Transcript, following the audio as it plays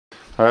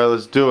Alright,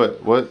 let's do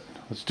it. What?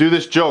 Let's do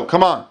this joke.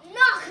 Come on.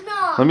 Knock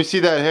knock. Let me see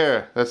that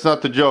hair. That's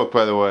not the joke,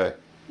 by the way.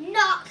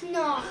 Knock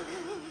knock.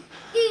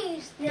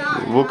 Who's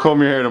knock? We'll comb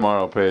your hair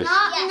tomorrow, Pace.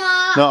 Knock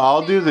knock. No,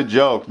 I'll do the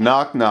joke.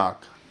 Knock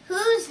knock.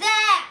 Who's there?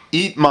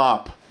 Eat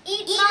mop.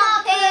 Eat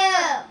my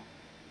poo.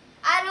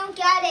 I don't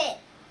get it.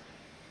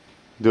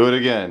 Do it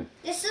again.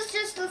 This is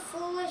just a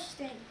foolish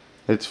thing.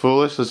 It's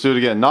foolish. Let's do it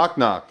again. Knock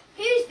knock.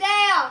 Who's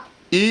there?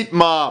 Eat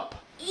mop.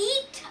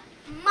 Eat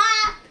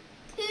my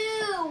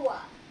poo.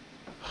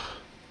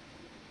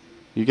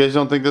 You guys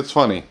don't think that's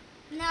funny?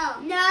 No.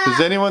 No. Does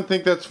anyone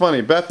think that's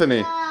funny?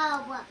 Bethany? No.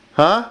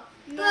 Huh?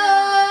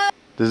 No.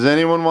 Does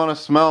anyone want to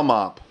smell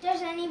mop?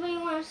 Does anybody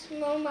want to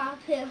smell my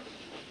poo?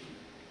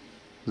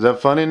 Is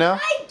that funny now?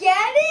 I get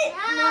it. No.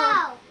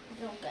 I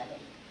don't get it.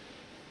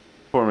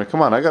 For me.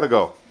 Come on, I gotta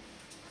go.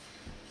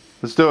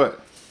 Let's do it.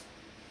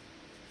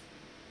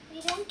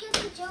 You don't get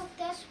the joke,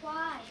 that's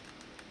why.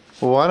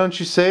 Well, why don't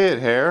you say it,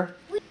 Hair?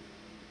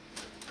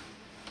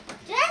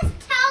 Just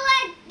tell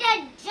it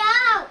the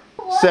joke.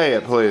 Say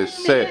it, please.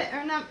 Say it.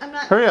 I'm not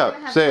Hurry up,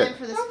 gonna have say time it.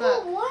 for this Mama,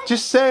 book. what?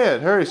 Just say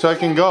it. Hurry, so I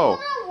can go.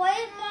 I wanna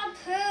wait my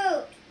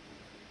poop.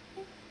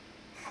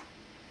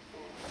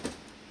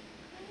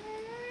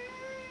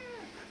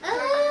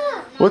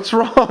 What's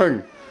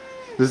wrong?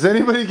 Does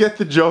anybody get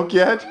the joke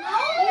yet? No.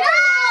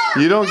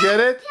 You don't get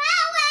it? Tell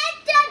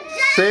it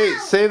the joke.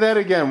 Say that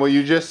again, what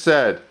you just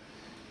said.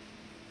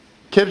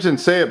 Kibson,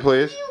 say it,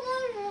 please. You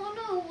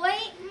wanna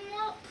wait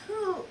my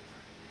poop.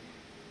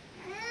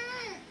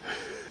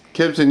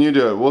 Kibson, you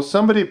do it. Will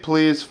somebody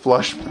please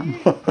flush them?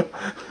 No.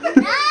 You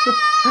need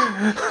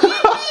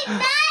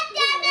not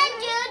to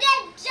do the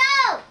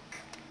joke.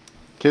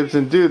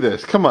 Kibson, do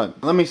this. Come on.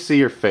 Let me see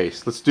your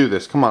face. Let's do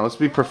this. Come on. Let's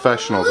be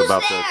professionals Who's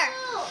about there?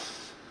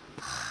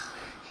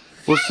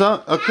 this.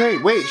 Well, okay,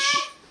 wait.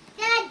 Shh.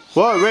 Dad,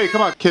 Whoa, wait,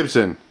 come on.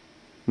 Kibson,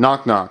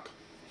 knock knock.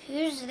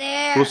 who's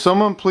there? Will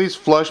someone please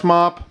flush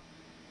mop?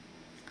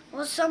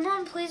 Will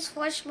someone please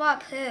flush my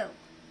poo?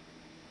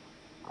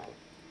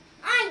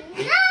 I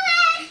know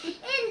it!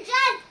 It's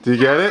just Do you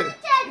get it?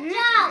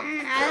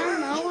 I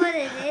don't know what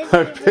it is.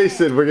 Alright,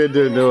 Payson, we're gonna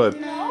do a new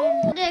one.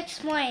 No. To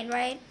explain,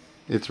 right?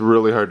 It's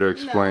really hard to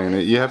explain.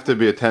 You have to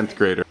be a 10th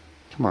grader.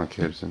 Come on,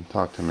 Kibson,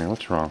 talk to me.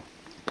 What's wrong?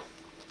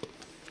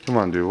 Come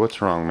on, dude.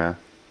 What's wrong, man?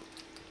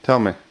 Tell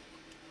me.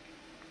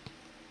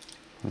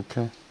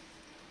 Okay.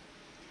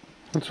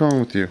 What's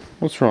wrong with you?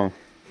 What's wrong?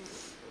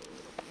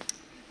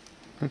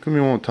 How come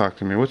you won't talk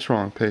to me? What's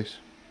wrong, Pace?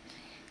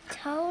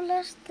 Tell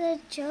us the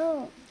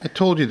joke. I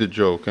told you the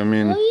joke. I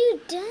mean, No, you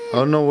I didn't.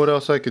 don't know what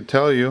else I could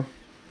tell you.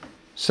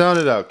 Sound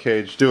it out,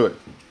 Cage. Do it.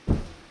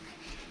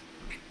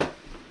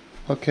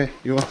 Okay,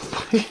 you want to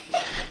play?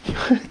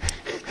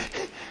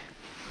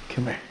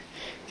 Come here.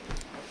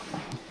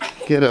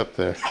 Get up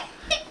there.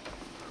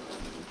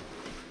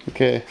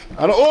 Okay.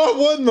 I don't. Oh,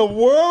 what in the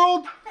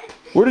world?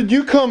 Where did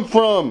you come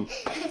from?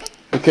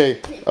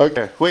 Okay.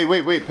 Okay.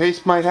 Wait.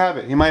 Pace might have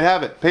it. He might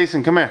have it.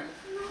 Payson, come here.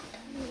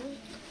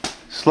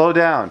 Slow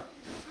down.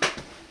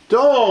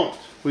 Don't.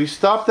 Will you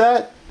stop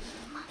that?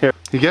 Here.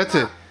 He gets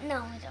it. No,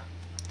 we don't.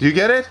 Do you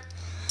get it?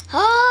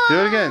 Oh. Do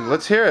it again.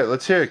 Let's hear it.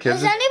 Let's hear it,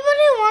 kids. Does anybody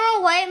want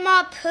to wipe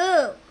my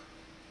poo?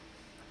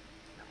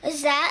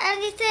 Is that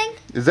anything?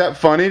 Is that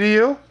funny to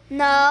you?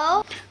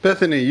 No.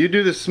 Bethany, you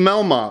do the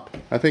smell mop.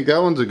 I think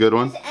that one's a good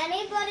one. Does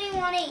anybody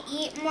want to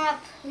eat my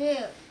poo?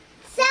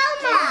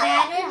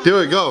 Selma. Do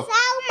it, go.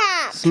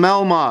 Selma.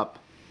 Smell mop.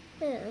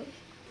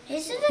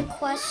 Is it a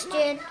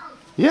question?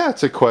 Yeah,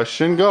 it's a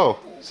question. Go.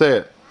 Say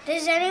it.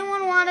 Does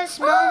anyone want to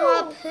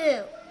smell my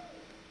poo?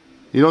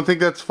 You don't think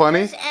that's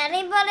funny? Does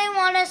anybody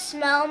want to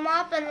smell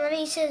mop? And then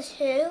he says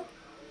who?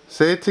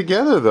 Say it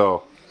together,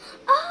 though.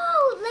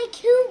 Oh, like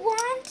who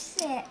wants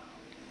it?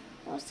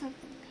 Or something.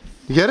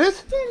 You get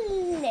it? Just a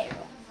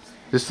little.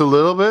 Just a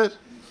little bit?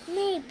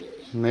 Maybe.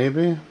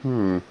 Maybe? I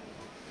don't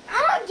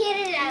get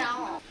it at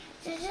all.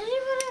 Does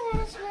anybody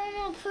want to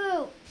smell my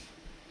poo?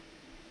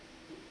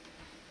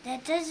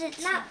 That doesn't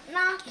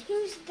knock.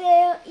 Who's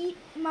there? Eat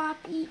my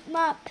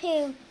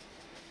poo.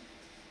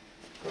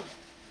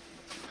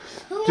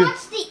 Who Dude.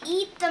 wants to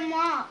eat the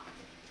mop?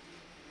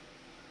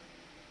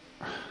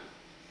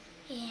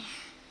 Yeah,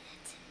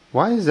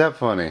 Why is that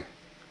funny?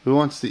 Who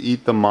wants to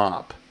eat the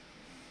mop?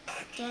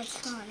 that's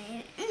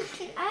funny.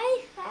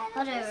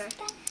 Whatever.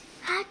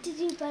 I have to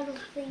do better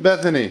things.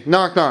 Bethany,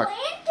 knock knock.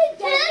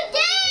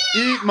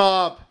 Eat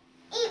mop.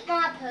 Eat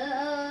my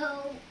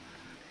poo.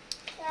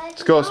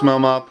 Let's go, smell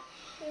mop.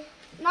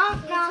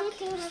 Knock knock.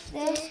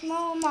 There's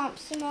small mop.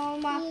 Small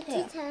mop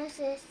poo.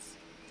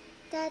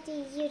 Daddy,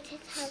 you did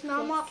have Small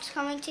this. mop's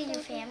coming to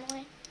your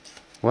family.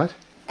 What?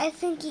 I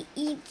think he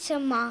eats a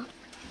mop.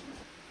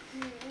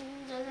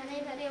 Does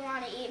anybody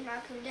want to eat my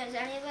poo? Does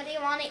anybody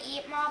want to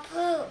eat my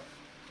poo?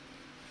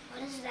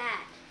 What is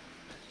that?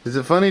 Is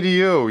it funny to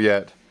you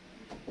yet?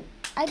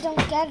 I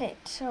don't get it,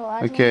 so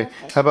I Okay,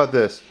 how about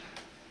this?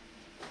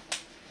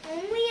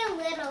 Only a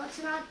little.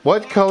 It's not.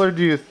 What color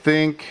do you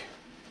think...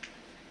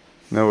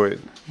 No, wait.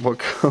 What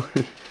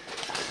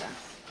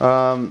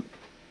color...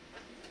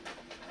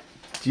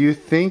 Do you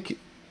think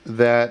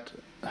that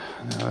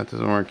No, that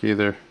doesn't work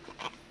either.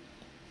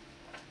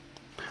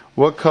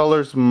 What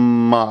color's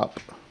mop?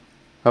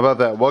 How about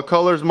that? What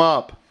color's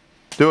mop?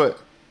 Do it.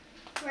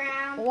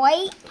 Brown.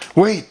 White.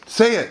 Wait,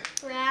 say it.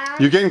 Brown.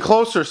 You're getting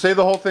closer. Say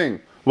the whole thing.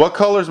 What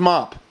color's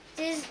mop?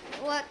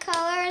 What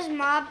color is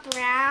mop?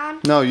 Brown.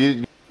 No,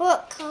 you.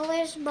 What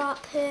color's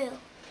mop? Poo.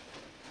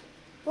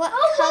 What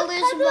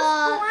color's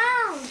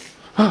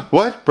mop?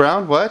 What?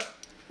 Brown? What?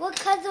 What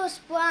color's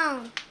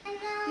brown?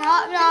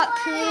 Not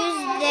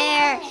who's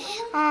there?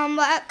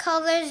 What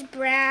color's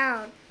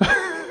brown?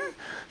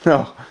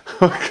 No.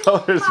 What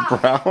color's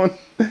brown?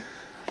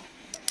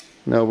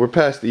 No, we're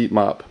past eat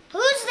mop.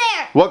 Who's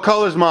there? What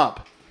color's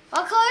mop?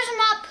 What color's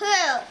mop?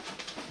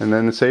 Poo. And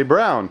then say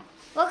brown.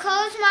 What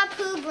color's mop?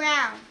 Poo?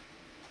 Brown.